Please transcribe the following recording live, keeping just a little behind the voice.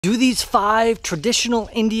Do these 5 traditional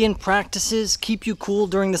Indian practices keep you cool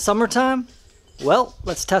during the summertime? Well,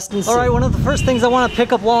 let's test and see. All right, one of the first things I want to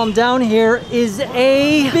pick up while I'm down here is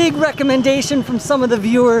a big recommendation from some of the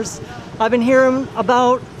viewers. I've been hearing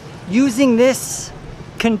about using this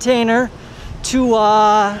container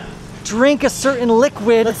to drink a certain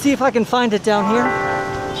liquid. Let's see if I can find it down here.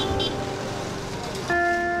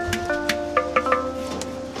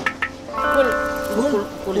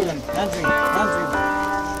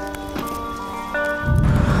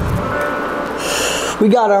 We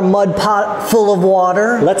got our mud pot full of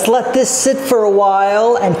water. Let's let this sit for a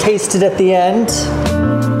while and taste it at the end.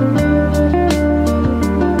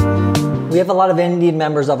 We have a lot of Indian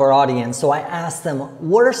members of our audience, so I asked them,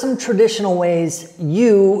 what are some traditional ways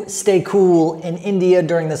you stay cool in India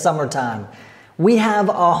during the summertime? We have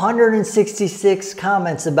 166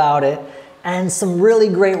 comments about it and some really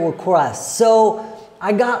great requests. So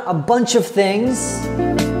I got a bunch of things.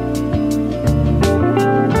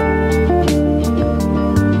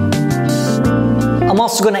 I'm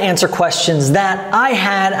also going to answer questions that I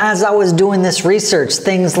had as I was doing this research.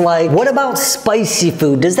 Things like, what about spicy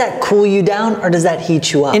food? Does that cool you down or does that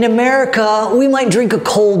heat you up? In America, we might drink a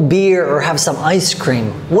cold beer or have some ice cream.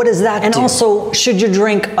 What does that do? And also, should you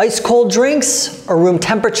drink ice cold drinks or room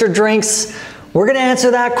temperature drinks? We're going to answer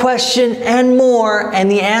that question and more, and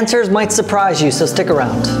the answers might surprise you, so stick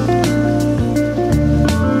around.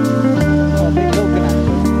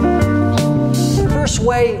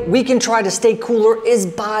 Way we can try to stay cooler is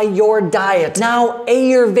by your diet. Now,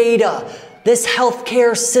 Ayurveda, this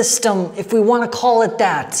healthcare system, if we want to call it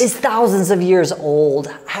that, is thousands of years old,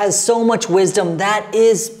 has so much wisdom that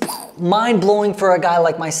is mind-blowing for a guy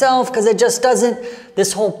like myself, because it just doesn't,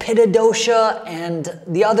 this whole Pitta dosha and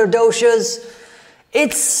the other doshas,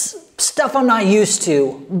 it's stuff I'm not used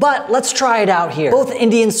to, but let's try it out here. Both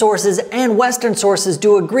Indian sources and Western sources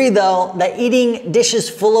do agree, though, that eating dishes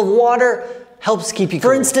full of water helps keep you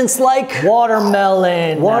cool. For instance, like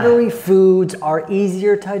watermelon. Watery foods are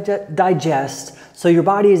easier to digest, so your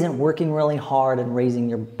body isn't working really hard and raising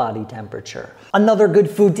your body temperature. Another good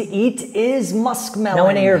food to eat is muskmelon. Now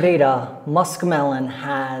in Ayurveda, muskmelon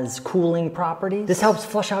has cooling properties. This helps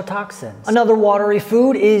flush out toxins. Another watery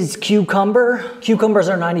food is cucumber. Cucumbers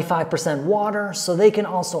are 95% water, so they can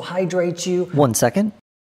also hydrate you. 1 second.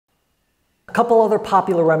 A couple other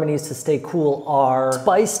popular remedies to stay cool are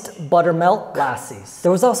spiced buttermilk lassies.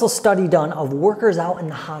 There was also a study done of workers out in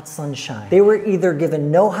the hot sunshine. They were either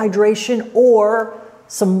given no hydration or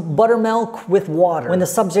some buttermilk with water. When the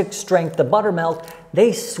subjects drank the buttermilk,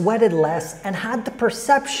 they sweated less and had the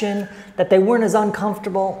perception that they weren't as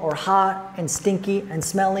uncomfortable or hot and stinky and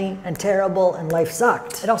smelly and terrible and life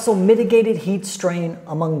sucked. It also mitigated heat strain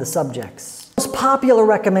among the subjects. The most popular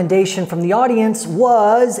recommendation from the audience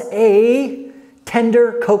was a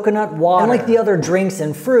tender coconut water. And like the other drinks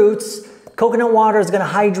and fruits, coconut water is going to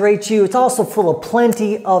hydrate you. It's also full of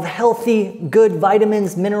plenty of healthy, good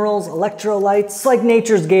vitamins, minerals, electrolytes. It's like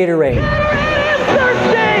nature's Gatorade.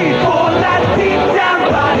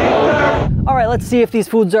 All right, let's see if these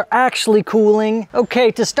foods are actually cooling.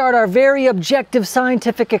 Okay, to start our very objective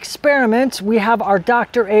scientific experiment, we have our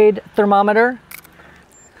Dr. Aid thermometer.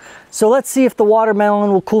 So let's see if the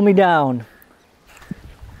watermelon will cool me down.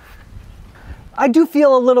 I do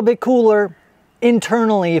feel a little bit cooler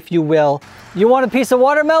internally, if you will. You want a piece of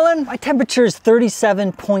watermelon? My temperature is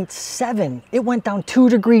 37.7. It went down 2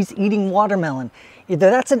 degrees eating watermelon. Either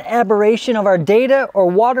that's an aberration of our data or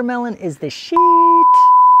watermelon is the shit.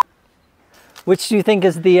 Which do you think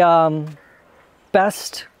is the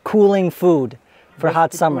best cooling food for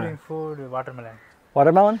hot summer? Cooling food, watermelon.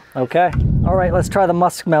 Watermelon? Okay. All right, let's try the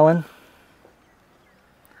muskmelon.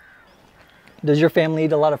 Does your family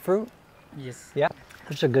eat a lot of fruit? Yes. Yeah.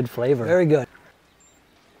 Such a good flavor. Very good.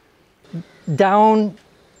 Down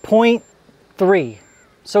 0.3.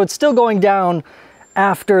 So it's still going down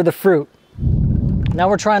after the fruit. Now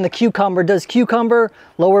we're trying the cucumber. Does cucumber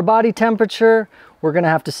lower body temperature? We're gonna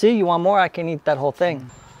have to see. You want more? I can eat that whole thing.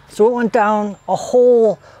 So it went down a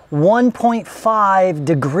whole 1.5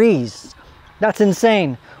 degrees. That's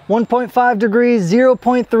insane. 1.5 degrees,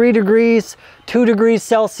 0.3 degrees, 2 degrees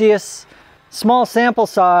Celsius. Small sample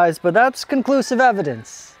size, but that's conclusive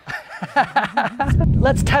evidence.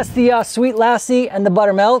 Let's test the sweet lassi and the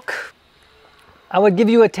buttermilk. I would give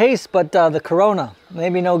you a taste, but the Corona,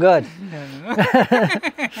 maybe no good.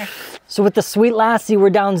 So with the sweet lassi, we're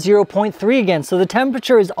down 0.3 again. So the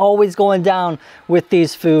temperature is always going down with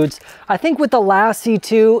these foods. I think with the lassi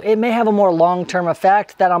too, it may have a more long-term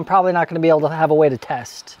effect that I'm probably not gonna be able to have a way to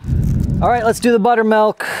test. All right, let's do the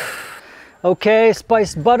buttermilk. Okay,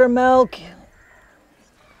 spiced buttermilk.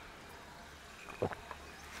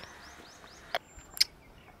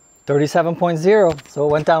 37.0, so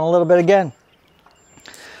it went down a little bit again.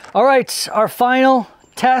 All right, our final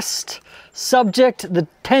test subject, the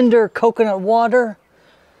tender coconut water.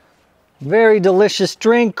 Very delicious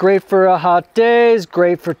drink, great for hot days,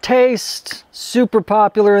 great for taste. Super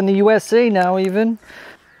popular in the USA now even.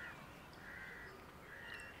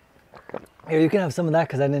 Here, you can have some of that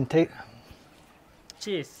because I didn't take.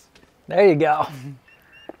 Cheers. There you go.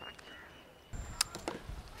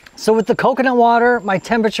 So with the coconut water, my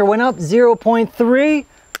temperature went up 0.3.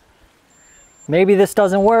 Maybe this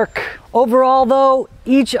doesn't work. Overall though,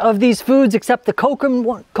 each of these foods except the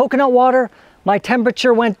coconut water, my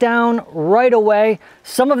temperature went down right away.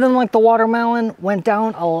 Some of them, like the watermelon, went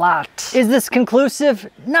down a lot. Is this conclusive?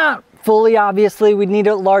 Not fully, obviously. We'd need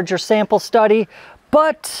a larger sample study.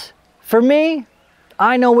 But for me,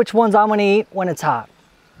 I know which ones I'm gonna eat when it's hot.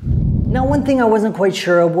 Now, one thing I wasn't quite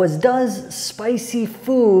sure of was, does spicy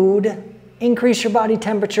food increase your body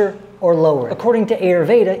temperature or lower it? According to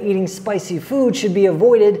Ayurveda, eating spicy food should be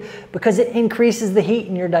avoided because it increases the heat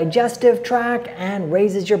in your digestive tract and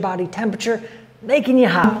raises your body temperature, making you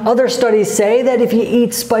hot. Other studies say that if you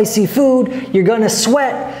eat spicy food, you're gonna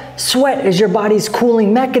sweat. Sweat is your body's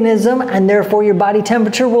cooling mechanism, and therefore your body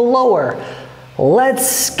temperature will lower.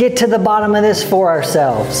 Let's get to the bottom of this for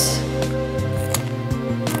ourselves.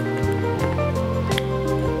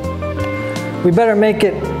 We better make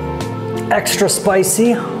it extra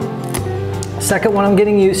spicy. Second one I'm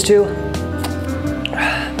getting used to.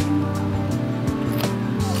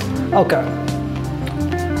 Okay.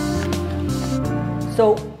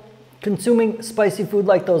 So, consuming spicy food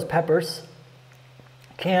like those peppers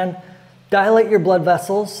can dilate your blood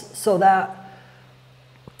vessels so that,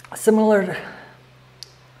 similar to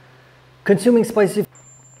consuming spicy,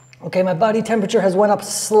 okay, my body temperature has went up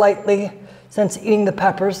slightly since eating the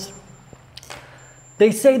peppers.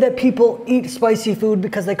 They say that people eat spicy food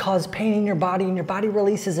because they cause pain in your body, and your body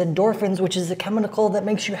releases endorphins, which is a chemical that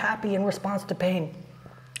makes you happy in response to pain.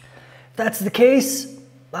 If that's the case,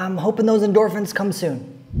 I'm hoping those endorphins come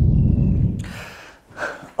soon.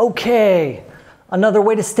 Okay, another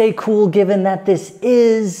way to stay cool, given that this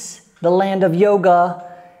is the land of yoga,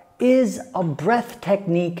 is a breath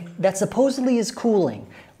technique that supposedly is cooling.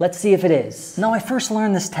 Let's see if it is. Now, I first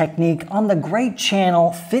learned this technique on the great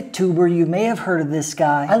channel FitTuber. You may have heard of this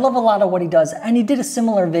guy. I love a lot of what he does, and he did a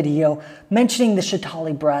similar video mentioning the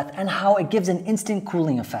Shitali breath and how it gives an instant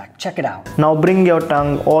cooling effect. Check it out. Now bring your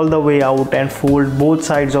tongue all the way out and fold both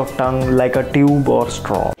sides of tongue like a tube or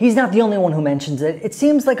straw. He's not the only one who mentions it. It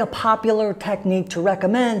seems like a popular technique to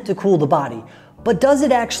recommend to cool the body. But does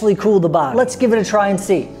it actually cool the body? Let's give it a try and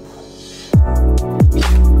see.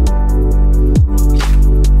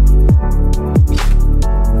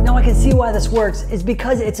 I can see why this works is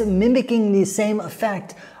because it's mimicking the same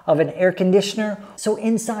effect of an air conditioner. So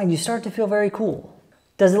inside you start to feel very cool.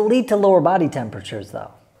 Does it lead to lower body temperatures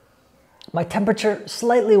though? My temperature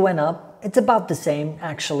slightly went up. It's about the same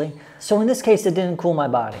actually. So in this case, it didn't cool my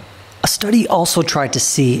body. A study also tried to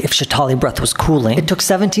see if Shitali breath was cooling. It took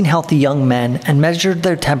 17 healthy young men and measured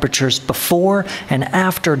their temperatures before and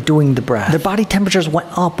after doing the breath. Their body temperatures went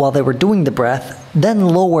up while they were doing the breath, then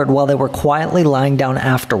lowered while they were quietly lying down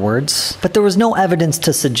afterwards. But there was no evidence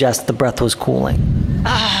to suggest the breath was cooling.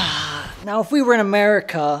 Now if we were in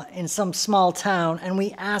America, in some small town, and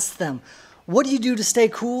we asked them, what do you do to stay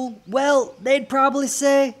cool? Well, they'd probably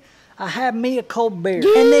say, I have me a cold beer. And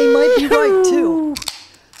they might be right too.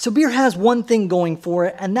 So beer has one thing going for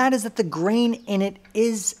it, and that is that the grain in it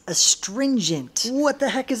is astringent. What the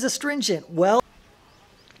heck is astringent? Well,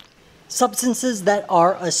 substances that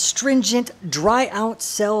are astringent dry out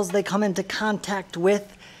cells they come into contact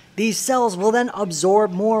with. These cells will then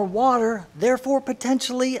absorb more water, therefore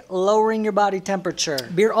potentially lowering your body temperature.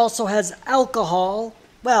 Beer also has alcohol.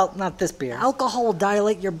 Well, not this beer. Alcohol will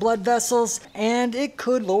dilate your blood vessels, and it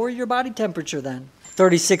could lower your body temperature then.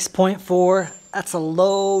 36.4. That's a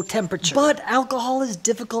low temperature. But alcohol is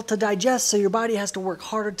difficult to digest, so your body has to work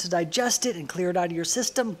harder to digest it and clear it out of your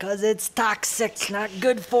system because it's toxic. It's not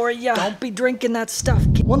good for you. Don't be drinking that stuff.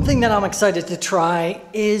 One thing that I'm excited to try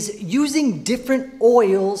is using different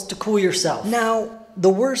oils to cool yourself. Now, the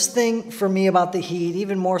worst thing for me about the heat,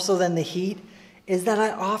 even more so than the heat, is that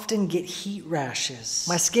I often get heat rashes.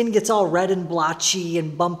 My skin gets all red and blotchy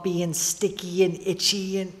and bumpy and sticky and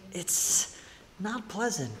itchy, and it's not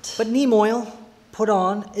pleasant. But neem oil, put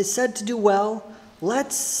on, is said to do well.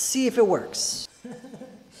 Let's see if it works.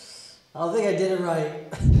 I don't think I did it right.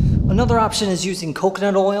 Another option is using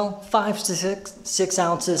coconut oil, 5 to 6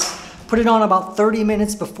 ounces. Put it on about 30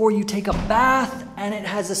 minutes before you take a bath, and it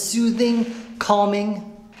has a soothing,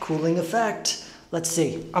 calming, cooling effect. Let's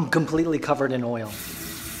see. I'm completely covered in oil.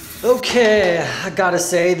 Okay, I gotta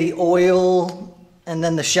say the oil and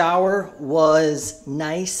then the shower was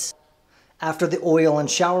nice. After the oil and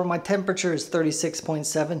shower, my temperature is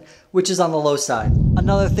 36.7, which is on the low side.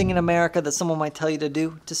 Another thing in America that someone might tell you to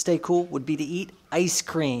do to stay cool would be to eat ice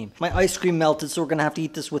cream. My ice cream melted, so we're gonna have to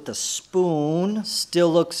eat this with a spoon.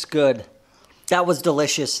 Still looks good. That was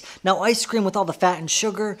delicious. Now, ice cream with all the fat and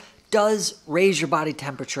sugar does raise your body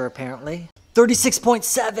temperature, apparently.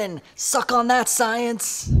 36.7, suck on that,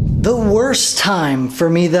 science. The worst time for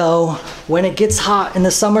me though, when it gets hot in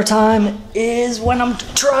the summertime, is when I'm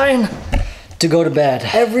trying to go to bed.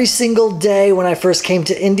 Every single day when I first came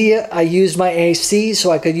to India, I used my AC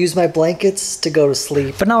so I could use my blankets to go to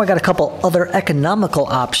sleep. But now I got a couple other economical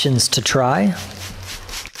options to try.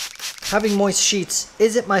 Having moist sheets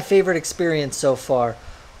isn't my favorite experience so far,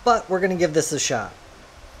 but we're gonna give this a shot.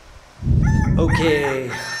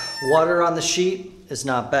 Okay, water on the sheet is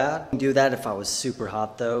not bad. I'd do that if I was super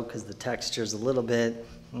hot though, because the texture's a little bit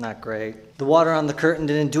not great. The water on the curtain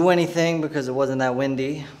didn't do anything because it wasn't that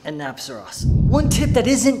windy, and naps are awesome. One tip that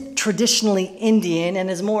isn't traditionally Indian and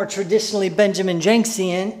is more traditionally Benjamin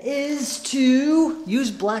Jenksian is to use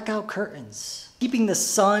blackout curtains. Keeping the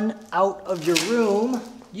sun out of your room,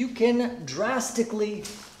 you can drastically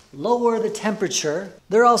lower the temperature.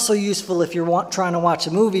 They're also useful if you're trying to watch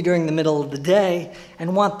a movie during the middle of the day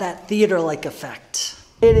and want that theater-like effect.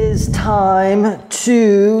 It is time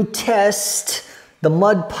to test the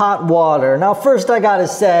mud pot water. Now first I gotta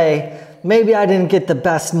say, maybe I didn't get the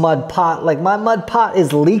best mud pot. Like my mud pot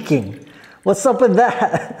is leaking. What's up with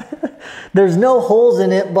that? There's no holes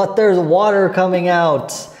in it, but there's water coming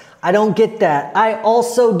out. I don't get that. I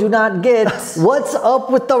also do not get what's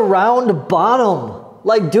up with the round bottom.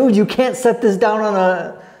 Like, dude, you can't set this down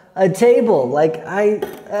on a table. Like,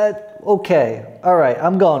 okay. All right,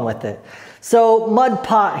 I'm going with it. So, mud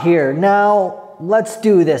pot here. Now, let's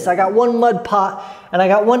do this. I got one mud pot and I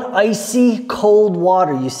got one icy cold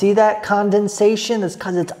water. You see that condensation? It's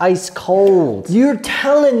because it's ice cold. You're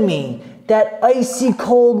telling me that icy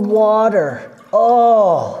cold water,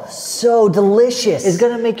 oh, so delicious, is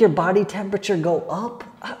gonna make your body temperature go up?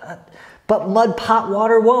 But mud pot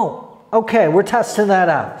water won't. Okay, we're testing that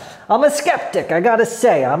out. I'm a skeptic, I gotta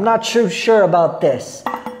say. I'm not sure about this.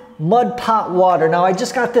 Mud pot water. Now, I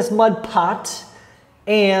just got this mud pot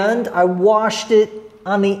and I washed it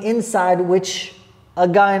on the inside, which a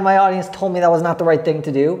guy in my audience told me that was not the right thing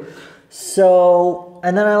to do. So,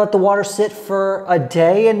 and then I let the water sit for a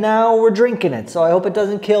day and now we're drinking it. So I hope it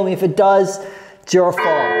doesn't kill me. If it does, it's your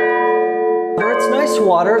fault. But it's nice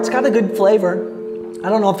water, it's got a good flavor. I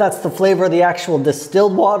don't know if that's the flavor of the actual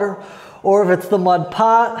distilled water or if it's the mud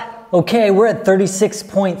pot. Okay, we're at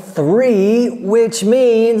 36.3, which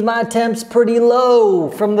means my temp's pretty low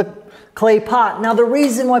from the clay pot. Now the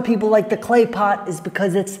reason why people like the clay pot is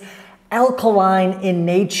because it's alkaline in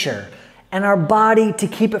nature. And our body, to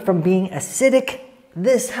keep it from being acidic,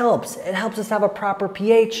 this helps. It helps us have a proper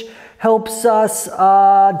pH, helps us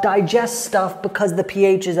digest stuff because the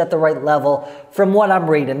pH is at the right level from what I'm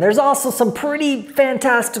reading. There's also some pretty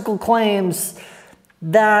fantastical claims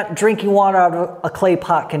that drinking water out of a clay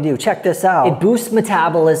pot can do. Check this out. It boosts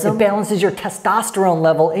metabolism, it balances your testosterone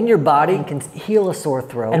level in your body, and can heal a sore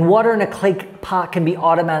throat. And water in a clay pot can be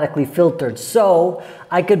automatically filtered. So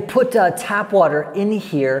I could put tap water in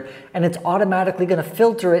here and it's automatically gonna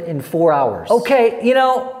filter it in 4 hours. Okay, you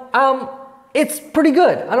know, it's pretty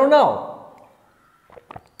good. I don't know.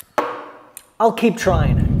 I'll keep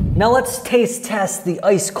trying it. Now let's taste test the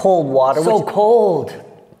ice cold water. So cold,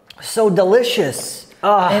 so delicious.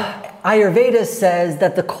 And Ayurveda says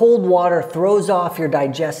that the cold water throws off your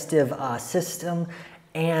digestive system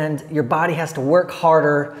and your body has to work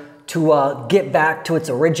harder to get back to its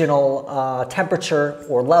original temperature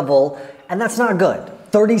or level, and that's not good.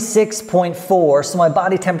 36.4, so my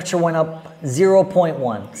body temperature went up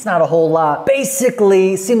 0.1. It's not a whole lot.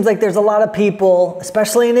 Basically, seems like there's a lot of people,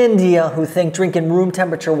 especially in India, who think drinking room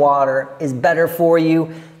temperature water is better for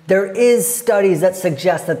you. There is studies that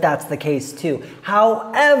suggest that that's the case too.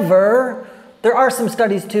 However, there are some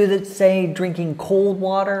studies too that say drinking cold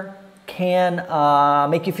water can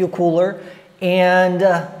make you feel cooler, and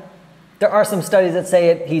there are some studies that say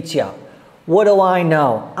it heats you up. What do I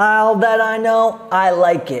know? All that I know, I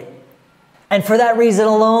like it. And for that reason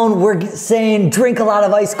alone, we're saying drink a lot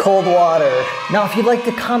of ice cold water. Now, if you'd like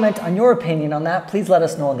to comment on your opinion on that, please let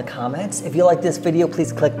us know in the comments. If you like this video,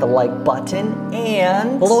 please click the like button.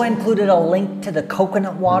 And below I included a link to the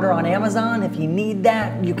coconut water on Amazon. If you need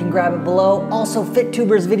that, you can grab it below. Also,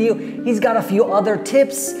 FitTuber's video, he's got a few other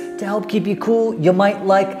tips to help keep you cool you might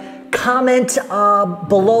like. Comment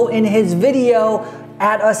below in his video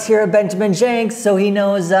at us here at Benjamin Jenks so he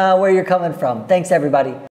knows where you're coming from. Thanks, everybody.